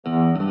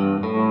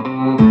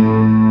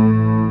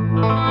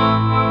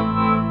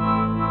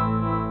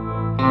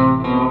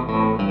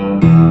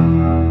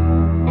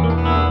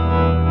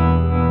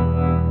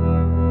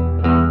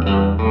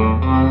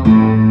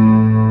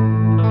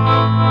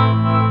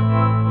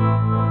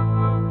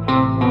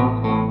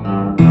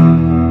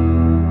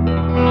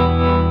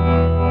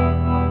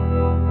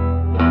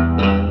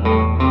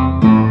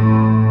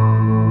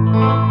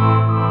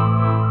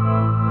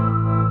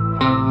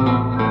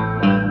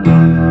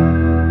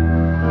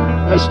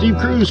Steve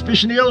Cruz,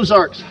 Fishing the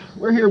Ozarks.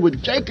 We're here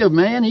with Jacob,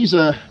 man. He's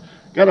got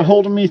a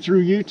hold of me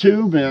through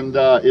YouTube and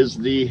is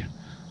the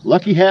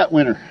Lucky Hat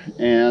winner.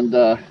 And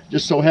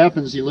just so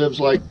happens he lives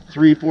like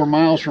 3-4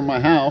 miles from my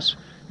house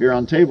here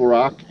on Table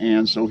Rock,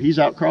 and so he's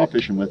out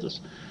crawfishing with us.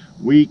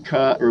 We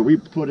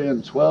put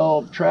in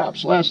 12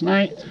 traps last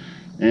night,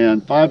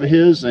 and 5 of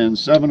his and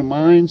 7 of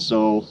mine,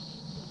 so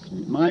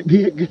it might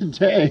be a good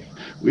day.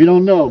 We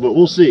don't know, but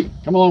we'll see.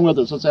 Come along with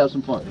us. Let's have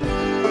some fun.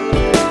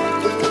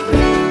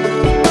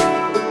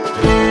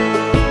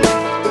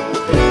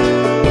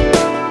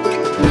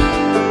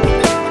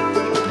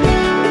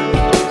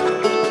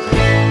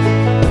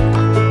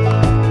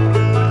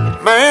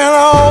 Man,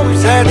 I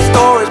always had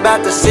stories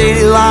about the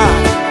city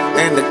life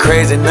and the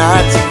crazy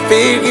nights.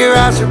 Figure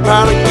I should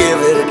probably give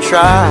it a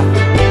try.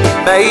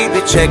 Maybe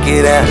check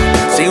it out,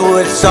 see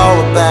what it's all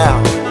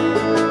about.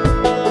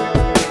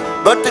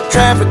 But the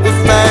traffic was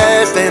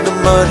fast and the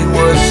money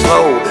was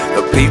slow.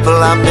 The people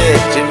I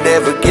met you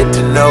never get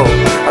to know.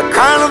 I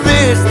kinda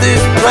miss this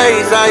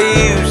place I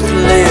used to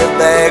live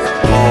back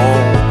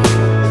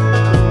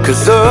home.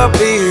 Cause up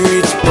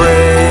here it's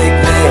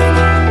breakneck,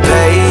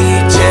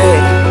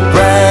 paycheck,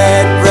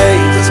 rat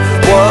race,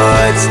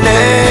 what's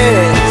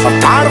next? I'm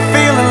tired of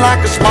feeling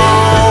like a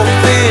small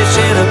fish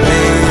in a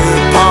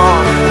big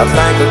pond. I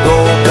think I'll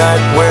go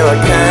back where I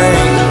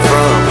came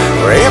from,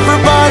 where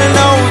everybody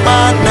knows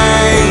my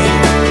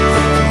name.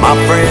 My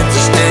friends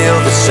are still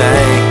the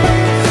same.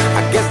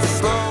 I guess the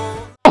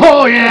slow.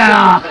 Oh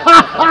yeah!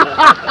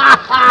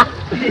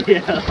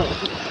 Yeah.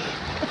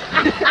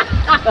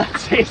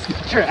 Let's chase the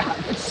trap.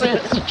 Let's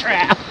chase the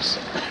traps.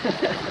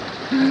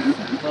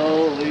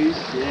 Holy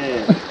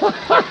shit.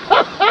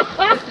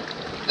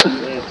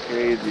 That's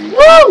crazy.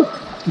 Woo!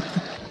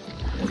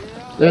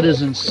 That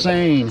is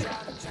insane.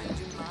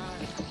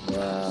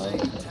 Wow.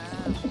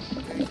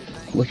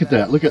 Look at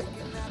that. Look at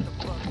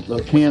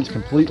the can's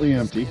completely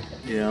empty.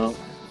 Yeah.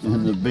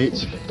 And the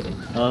bait's.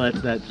 Oh,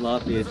 that's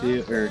tilapia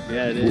too. Or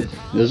yeah, it is.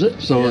 Is it?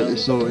 So Yeah. it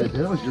was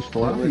just That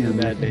wasn't a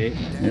tilapia. bad bait.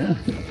 Yeah.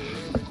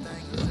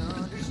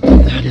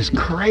 That is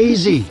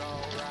crazy.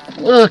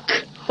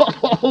 Look.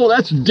 Oh,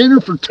 that's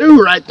dinner for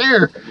 2 right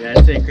there. Yeah,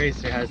 I'd say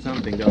Crayster has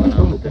something going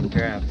on with them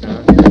traps,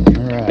 huh?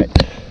 All right.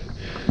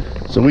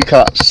 So we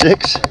caught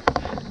 6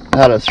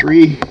 out of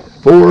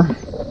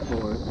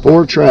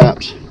 4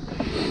 traps,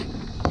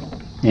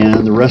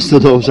 and the rest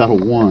of those out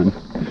of 1.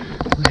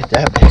 Look at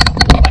that big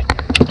boy.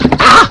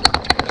 Ah!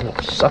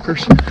 Little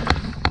suckers.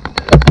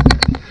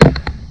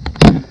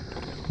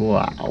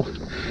 Wow. Yeah,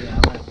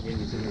 I'll have to give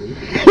you some of these.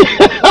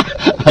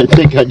 I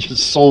think I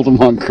just sold them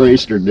on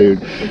Crayster,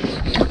 dude.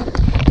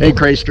 Hey,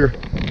 Crayster,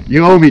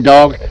 you owe me,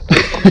 dog.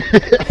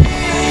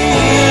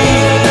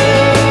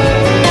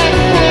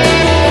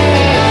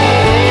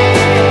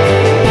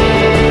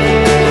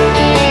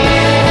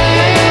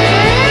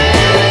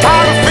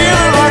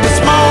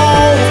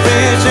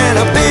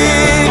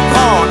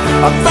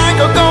 I think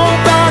I'll go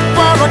back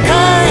where I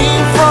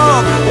came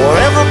from, where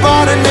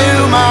everybody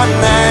knew my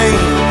name,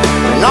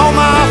 and all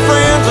my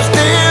friends are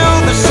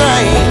still the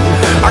same.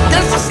 I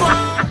guess it's like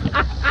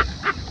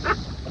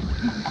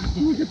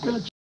Look at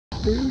that,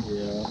 dude.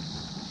 Yeah.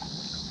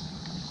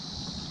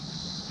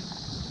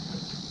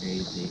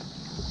 Crazy.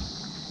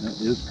 That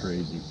is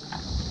crazy.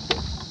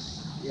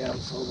 Yeah, I'm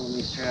sold on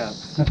these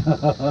traps.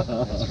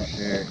 That's for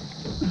sure.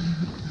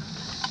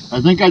 I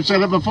think I've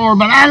said it before,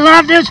 but I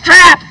love this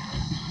trap.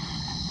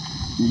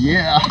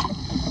 Yeah.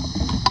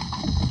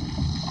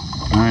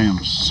 I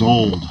am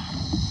sold.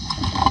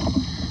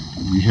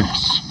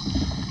 Yes.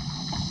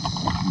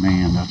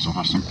 Man, that's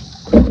awesome.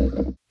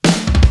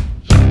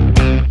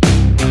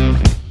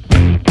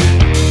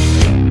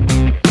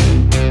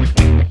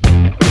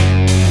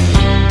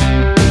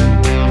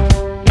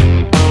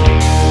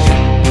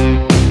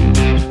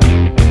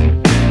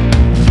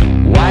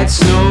 white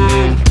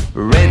snow,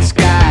 red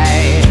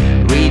sky,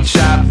 reach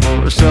up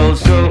for so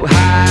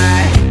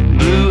high,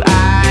 blue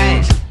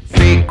eyes,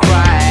 fake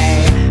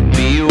cry,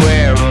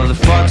 beware of the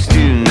fox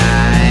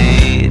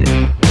tonight.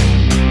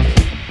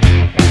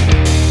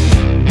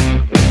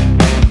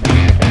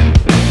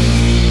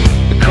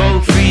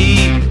 Cold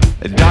feet,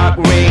 dark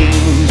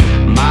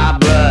rain, my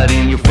blood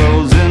in your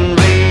frozen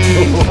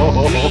veins.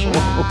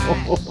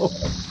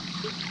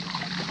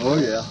 Oh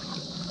yeah.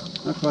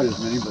 Not quite as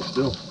many, but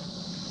still.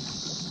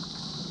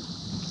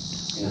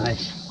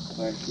 Nice.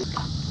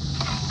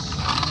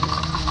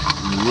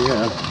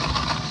 Yeah,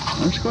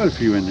 there's quite a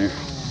few in there.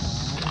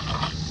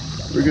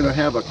 We're gonna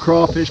have a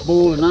crawfish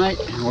bowl tonight,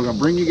 and we're gonna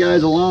bring you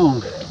guys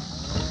along.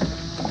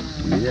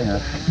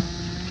 Yeah.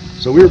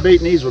 So we were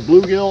baiting these with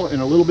bluegill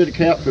and a little bit of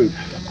cat food.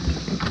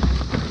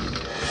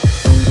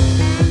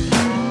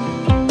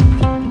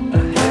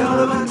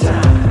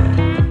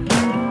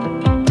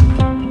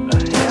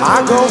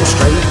 I go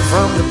straight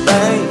from the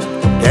bank,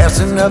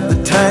 gassing up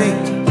the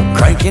tank,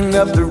 cranking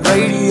up the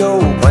radio,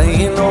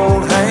 playing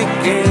old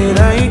Hank. It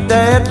ain't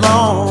that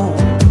long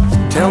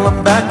till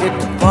I'm back at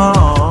the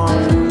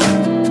pond.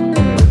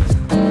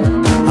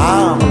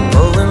 I'm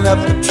pulling up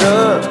the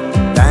truck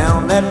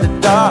down at the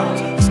dock.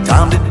 It's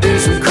time to do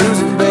some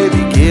cruising,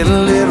 baby. Get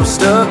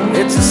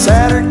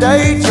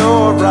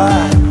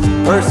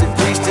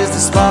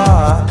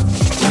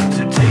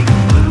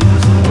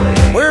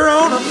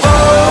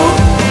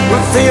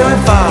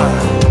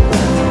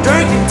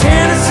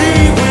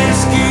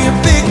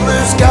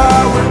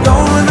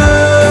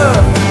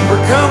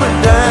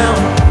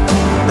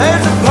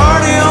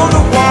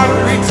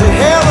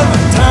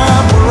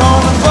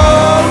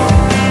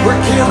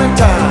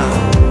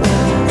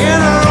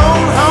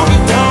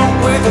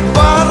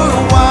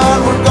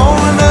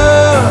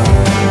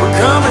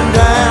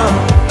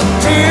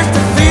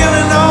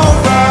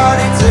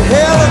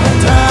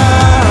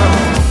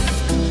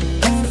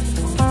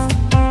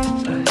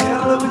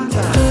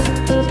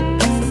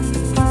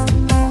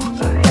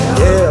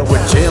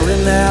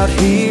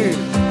disappeared.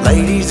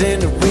 Ladies in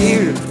the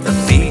rear, the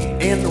feet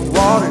in the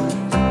water.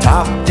 The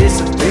top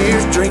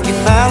disappears, drinking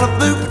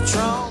Malibu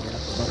Patron.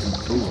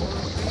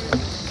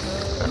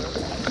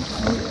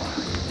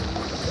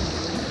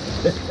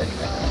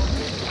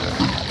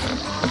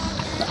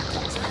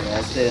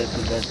 I'd say that's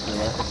the best one.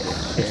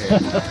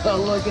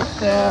 Look at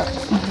that.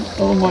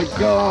 Oh my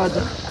God.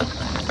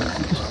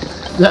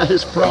 That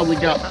has probably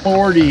got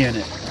 40 in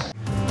it.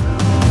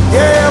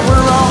 Yeah, we're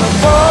on a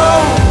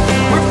boat,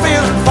 we're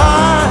feeling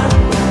fine.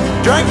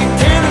 Drinking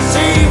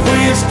Tennessee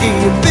whiskey,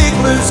 a big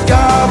blue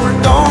sky.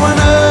 We're going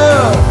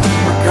up,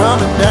 we're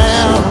coming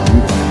down.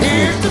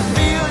 Here's the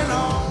feeling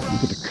on.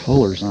 Look at the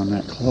colors on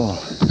that claw.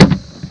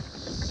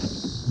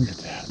 Look at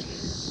that.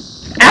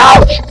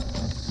 Ouch!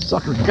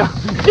 Sucker got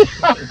me.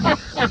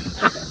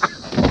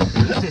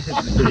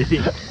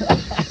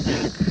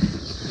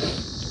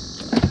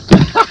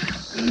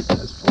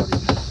 That's funny.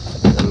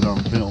 Got it on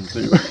film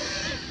too.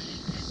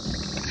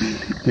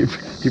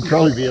 You'd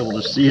probably be able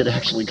to see it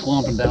actually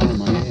clomping down in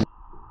my hand.